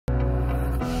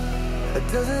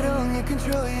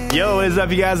Yo, what is up,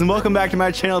 you guys, and welcome back to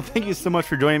my channel. Thank you so much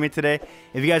for joining me today.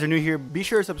 If you guys are new here, be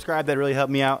sure to subscribe. That really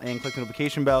helped me out, and click the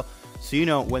notification bell so you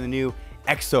know when the new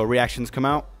EXO reactions come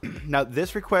out. Now,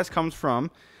 this request comes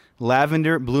from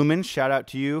Lavender Bloomin. Shout out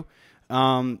to you.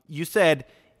 You said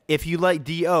if you like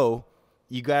D.O.,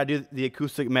 you gotta do the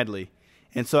acoustic medley,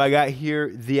 and so I got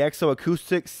here the EXO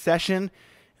acoustic session.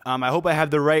 I hope I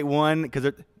have the right one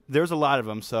because there's a lot of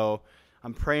them. So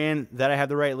I'm praying that I have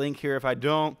the right link here. If I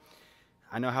don't,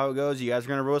 I know how it goes. You guys are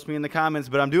going to roast me in the comments,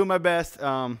 but I'm doing my best.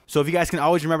 So if you guys can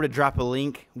always remember to drop a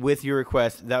link with your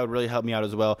request, that would really help me out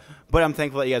as well. But I'm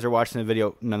thankful that you guys are watching the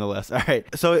video nonetheless. All right.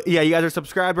 So yeah, you guys are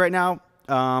subscribed right now.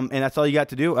 And that's all you got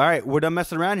to do. All right. We're done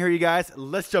messing around here, you guys.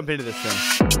 Let's jump into this thing.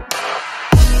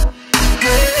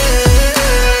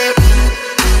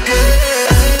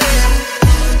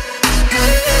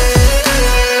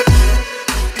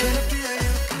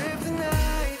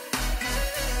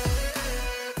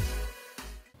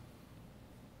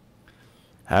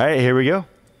 All right, here we go.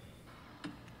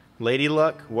 Lady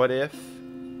Luck, What If?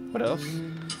 What else?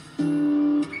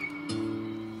 Oh,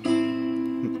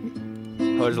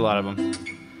 there's a lot of them.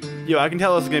 Yo, I can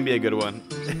tell this is gonna be a good one.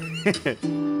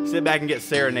 Sit back and get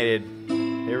serenaded.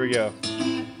 Here we go.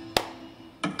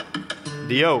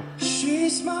 D.O.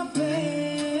 She's my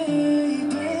baby.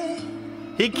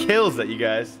 He kills it, you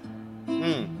guys.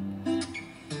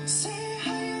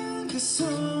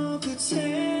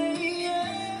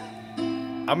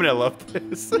 I'm gonna love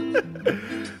this.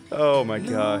 Oh my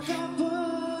gosh.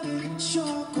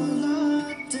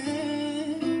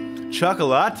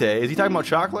 Chocolate? Is he talking about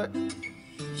chocolate?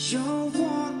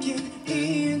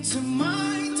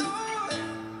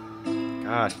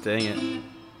 Gosh dang it.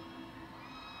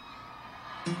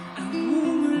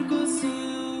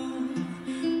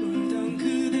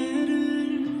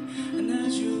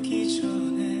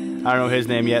 I don't know his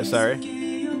name yet, sorry.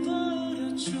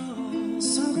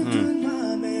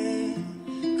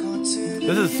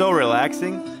 This is so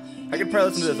relaxing. I could probably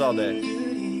listen to this all day.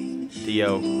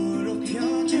 D.O.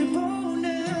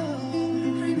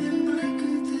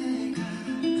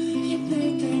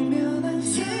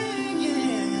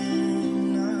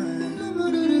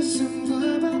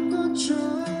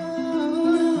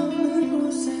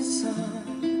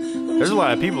 There's a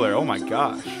lot of people there. Oh my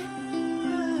gosh.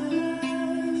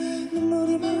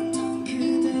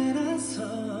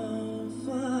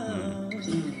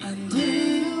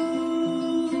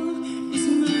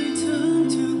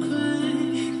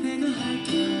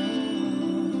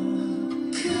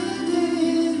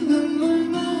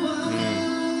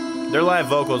 Their live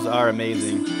vocals are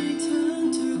amazing.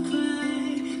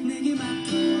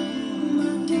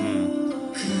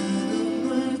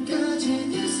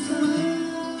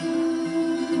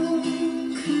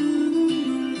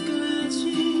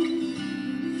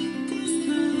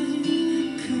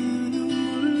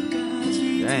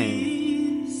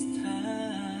 Dang.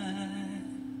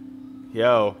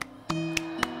 Yo.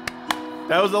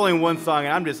 That was only one song,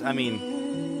 and I mean,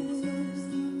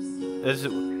 this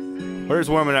is... We're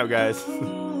just warming up, guys.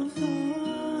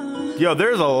 Yo,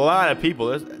 there's a lot of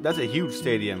people. That's a huge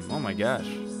stadium. Oh my gosh.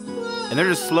 And they're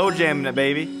just slow jamming it,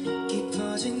 baby.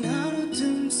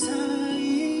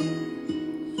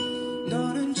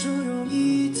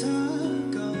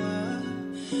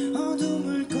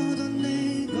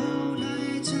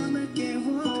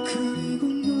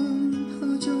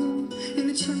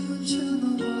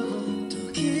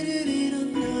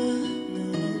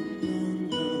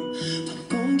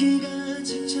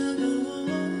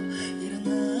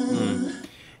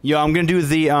 Yo, I'm gonna do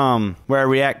the where I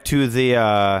react to the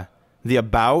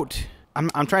about. I'm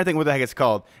trying to think what the heck it's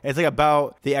called. It's like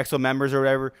about the EXO members or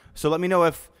whatever. So let me know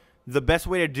if the best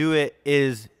way to do it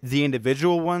is the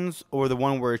individual ones or the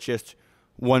one where it's just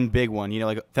one big one. You know,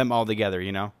 like them all together.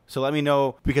 You know. So let me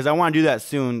know because I want to do that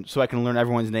soon so I can learn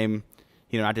everyone's name.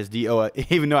 You know, not just D.O.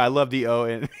 Even though I love D.O.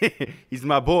 and he's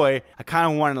my boy, I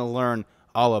kind of wanted to learn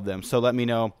all of them. So let me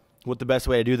know what the best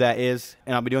way to do that is,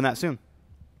 and I'll be doing that soon.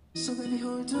 So baby,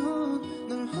 hold on.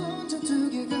 널 혼자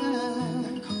두게 가.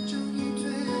 난 걱정이 돼.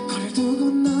 거리를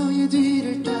두고 너의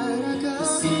뒤를 따라가.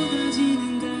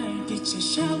 쏟아지는 달빛의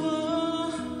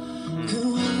샤워.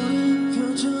 그 화려한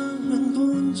표정은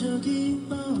본 적이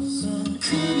없어.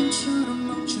 그림처럼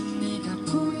멈춘 네가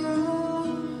보여.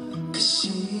 그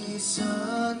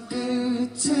시선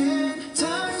끝엔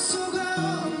닿을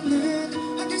수가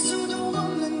없는 아낄 수도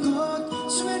없는 곳.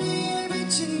 수면 위에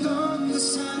비친 건 그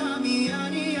사람이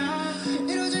아니야.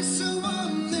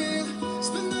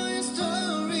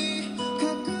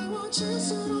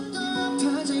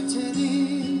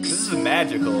 This is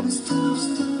magical.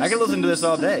 I can listen to this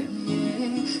all day.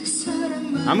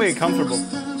 I'm gonna get comfortable.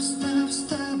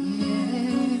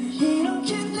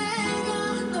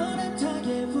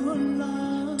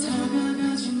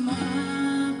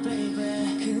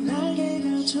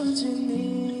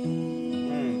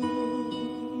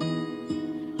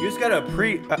 You just gotta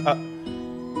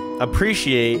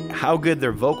appreciate how good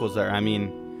their vocals are. I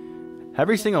mean,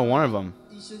 every single one of them.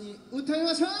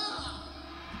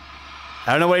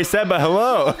 I don't know what he said, but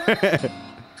hello.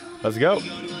 Let's go.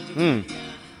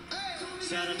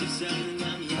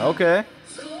 Okay. A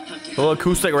little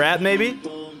acoustic rap, maybe?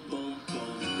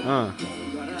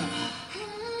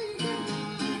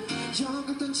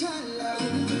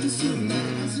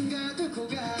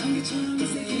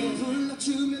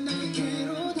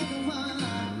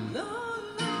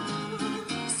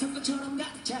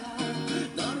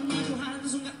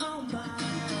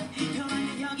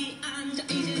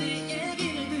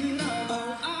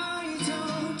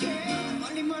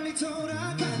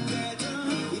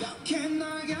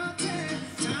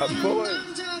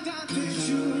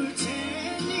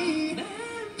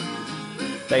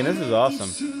 Dang, this is awesome.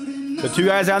 The two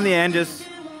guys on the end just,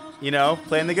 you know,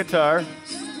 playing the guitar.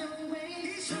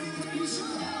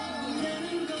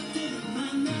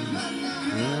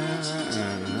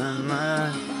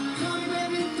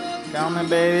 Call me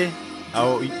baby.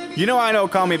 Oh, you know I know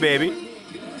Call Me Baby.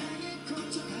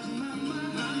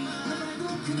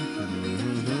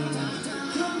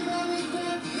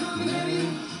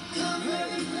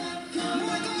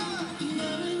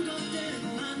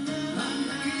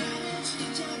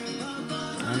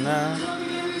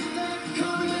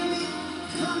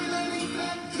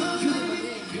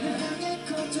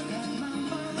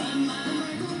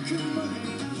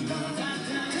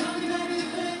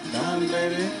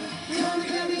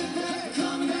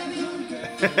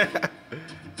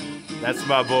 That's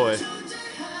my boy.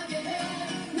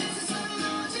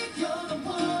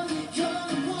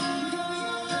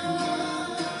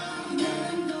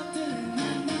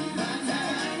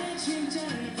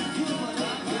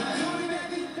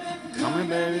 Come in,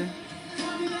 baby.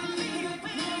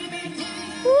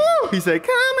 Woo! He said,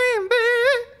 "Come in,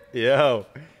 baby." Yo,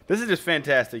 this is just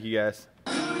fantastic, you guys.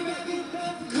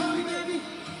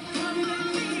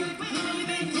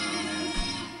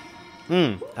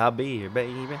 I'll be here,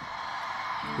 baby.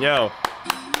 Yo,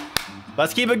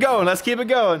 let's keep it going. Let's keep it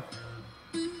going.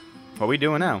 What are we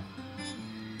doing now?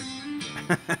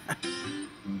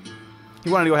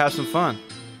 You wanted to go have some fun.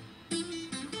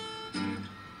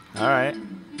 All right.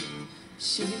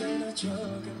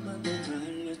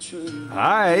 All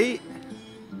right.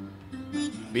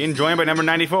 Being joined by number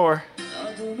 94.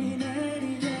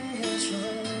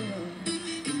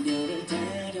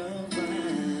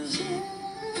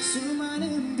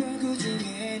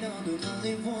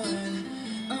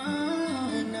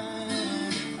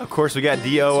 Of course, we got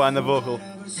Dio on the vocal.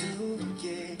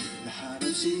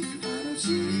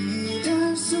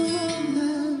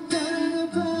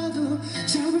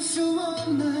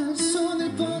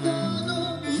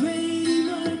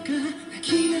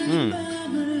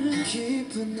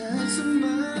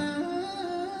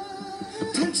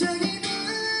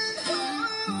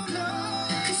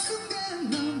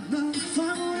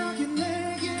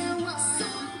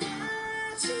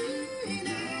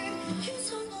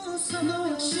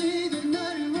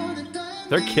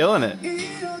 They're killing it.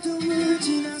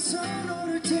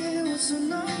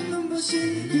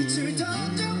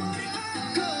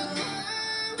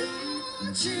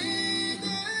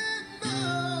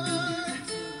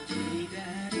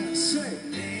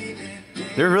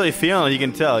 They're really feeling it, you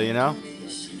can tell, you know?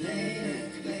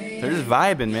 They're just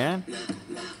vibing, man.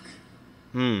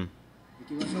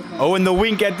 Oh, and the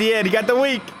wink at the end. He got the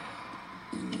wink.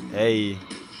 Hey.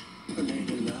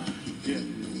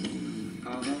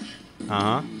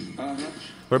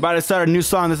 We're about to start a new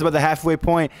song. This is about the halfway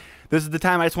point. This is the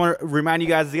time. I just want to remind you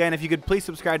guys again, if you could please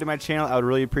subscribe to my channel, I would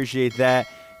really appreciate that.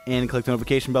 And click the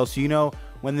notification bell so you know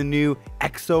when the new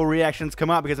EXO reactions come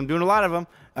out, because I'm doing a lot of them.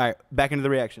 All right, back into the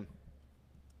reaction.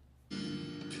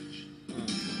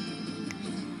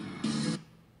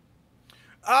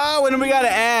 Oh, and we got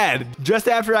an ad. Just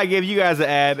after I gave you guys an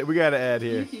ad, we got an ad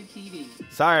here.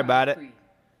 Sorry about it.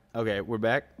 Okay, we're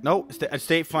back. No,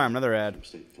 State Farm, another ad.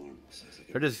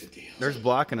 They're just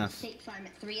blocking us.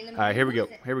 All right, here we go.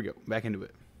 Here we go. Back into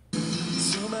it.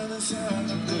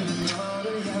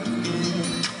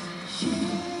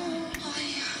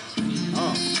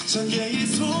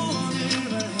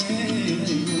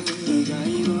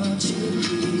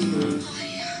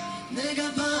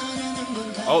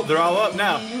 Oh, they're all up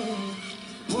now.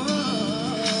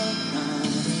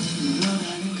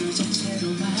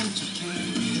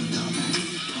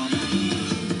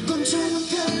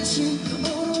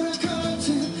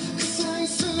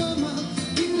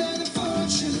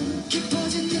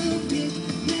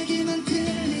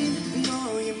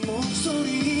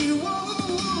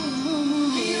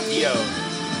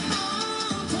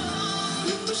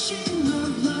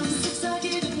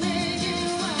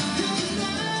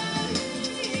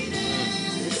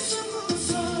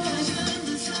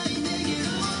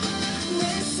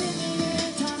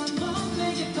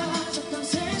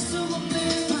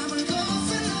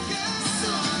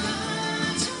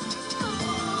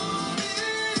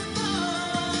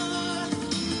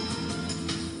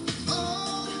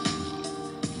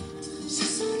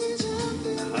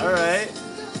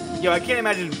 Yo, I can't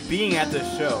imagine being at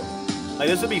this show. Like,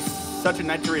 this would be such a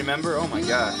night to remember. Oh my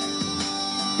gosh.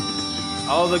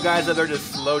 All the guys out there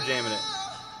just slow jamming it.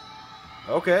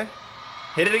 Okay.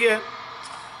 Hit it again.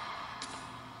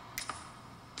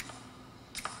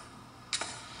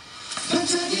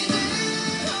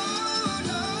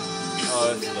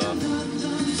 Oh, this is love.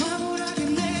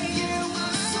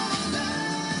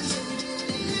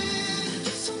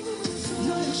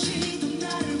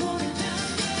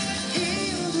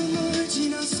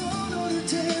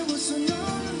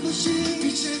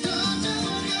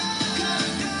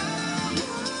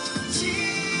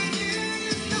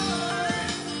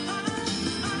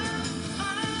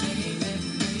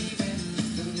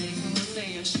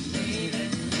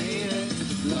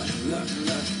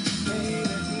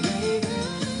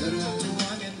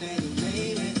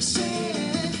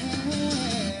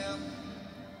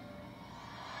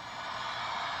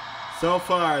 So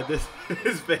far, this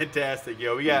is fantastic,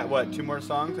 yo. We got, what, 2 more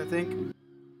songs, I think?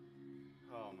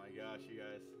 Oh my gosh, you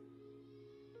guys.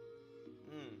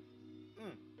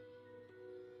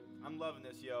 I'm loving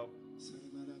this, yo.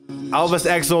 All of us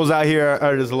EXOls out here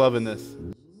are just loving this.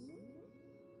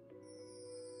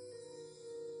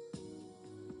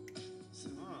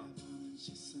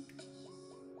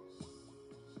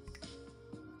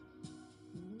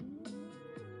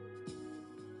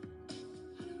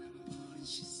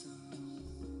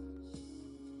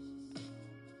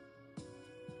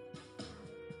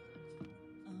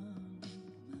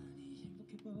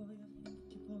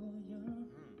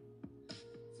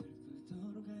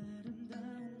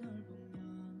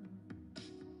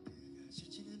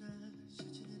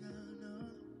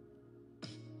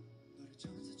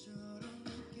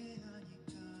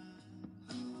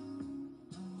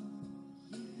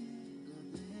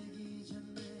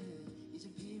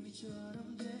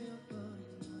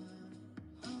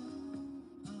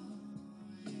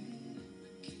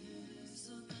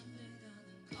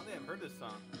 I haven't heard this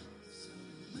song.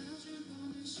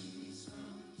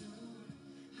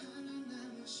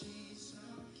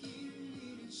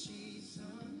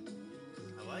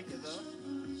 I like it though.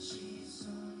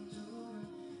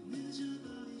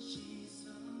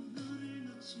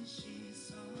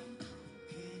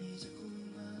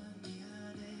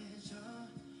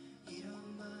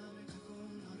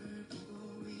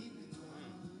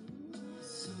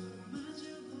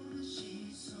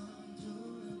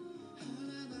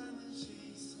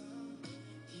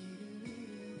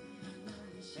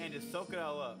 Man, just soak it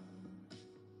all up.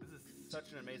 This is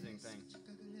such an amazing thing.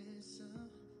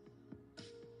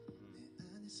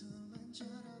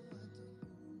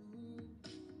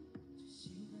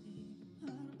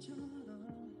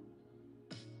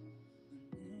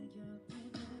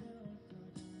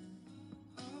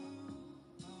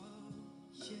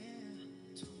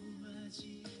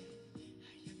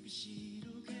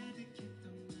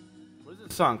 What is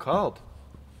this song called?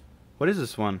 What is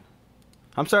this one?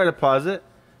 I'm sorry to pause it.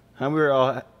 We were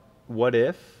all, what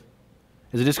if?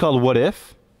 Is it just called What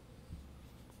If?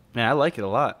 Man, I like it a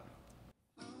lot.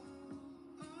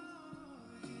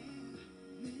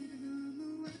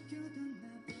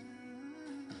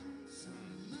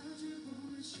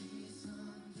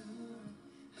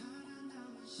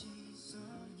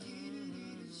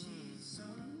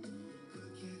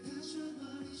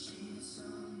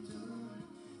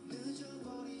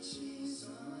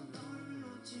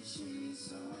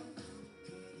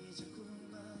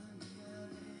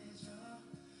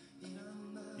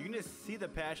 You can just see the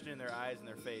passion in their eyes and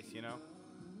their face, you know?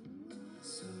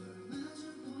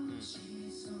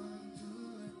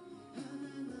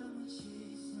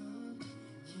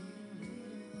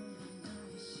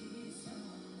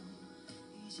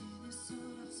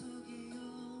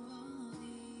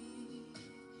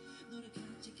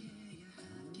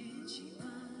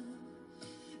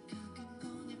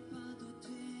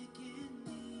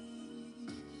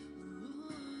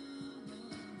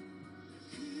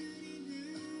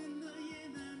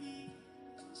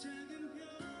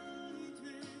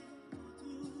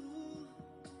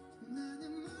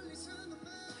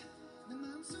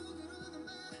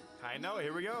 I know,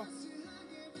 here we go.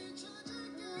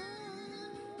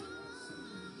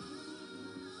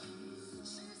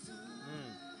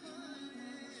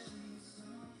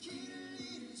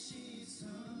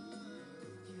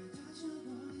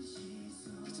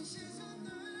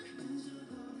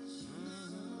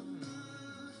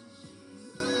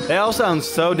 They all sound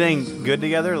so dang good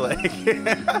together, like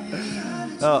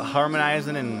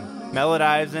harmonizing and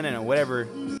melodizing and whatever.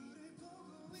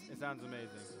 It sounds amazing.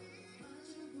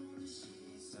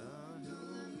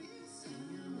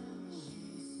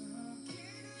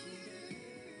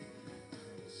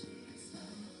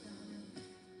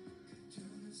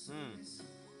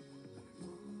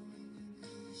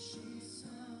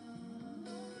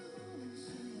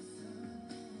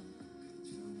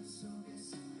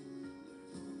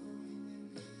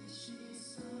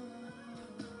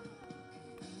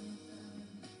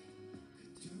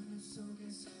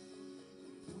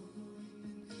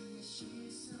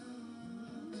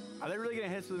 Are they really gonna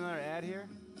hit us with another ad here?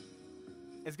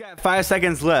 It's got 5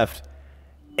 seconds left,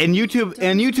 and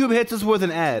YouTube hits us with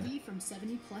an ad.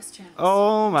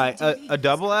 Oh my! A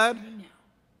double ad?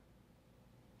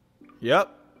 Yep.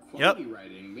 Yep.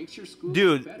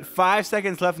 Dude, 5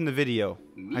 seconds left in the video.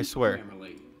 I swear.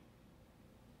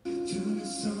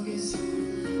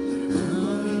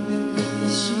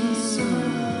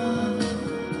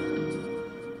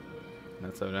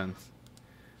 That's how it ends.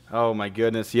 Oh my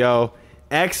goodness, yo.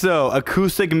 EXO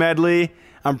Acoustic Medley.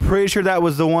 I'm pretty sure that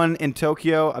was the one in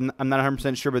Tokyo. I'm not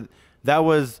 100% sure, but that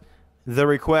was the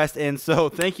request. And so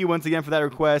thank you once again for that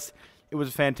request. It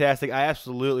was fantastic. I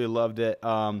absolutely loved it.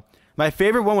 My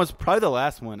favorite one was probably the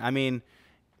last one. I mean,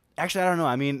 actually, I don't know.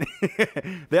 I mean,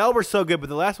 they all were so good, but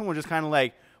the last one was just kind of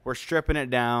like, we're stripping it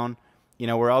down. You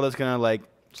know, we're all just going to like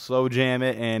slow jam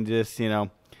it and just, you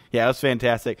know, yeah, it was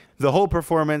fantastic. The whole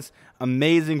performance,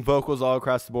 amazing vocals all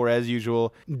across the board as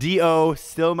usual. D.O.,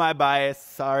 still my bias.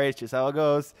 Sorry, it's just how it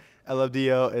goes. I love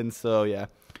D.O. And so, yeah.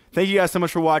 Thank you guys so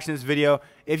much for watching this video.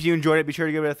 If you enjoyed it, be sure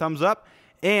to give it a thumbs up.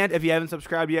 And if you haven't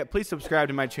subscribed yet, please subscribe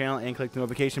to my channel and click the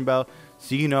notification bell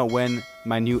so you know when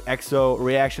my new EXO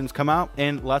reactions come out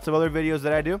and lots of other videos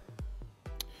that I do.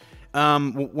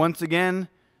 Once again,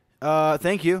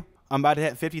 thank you. I'm about to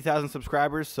hit 50,000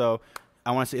 subscribers, so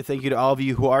I want to say thank you to all of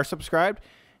you who are subscribed.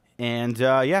 And,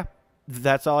 yeah,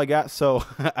 that's all I got. So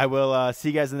I will see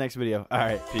you guys in the next video. All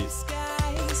right, peace.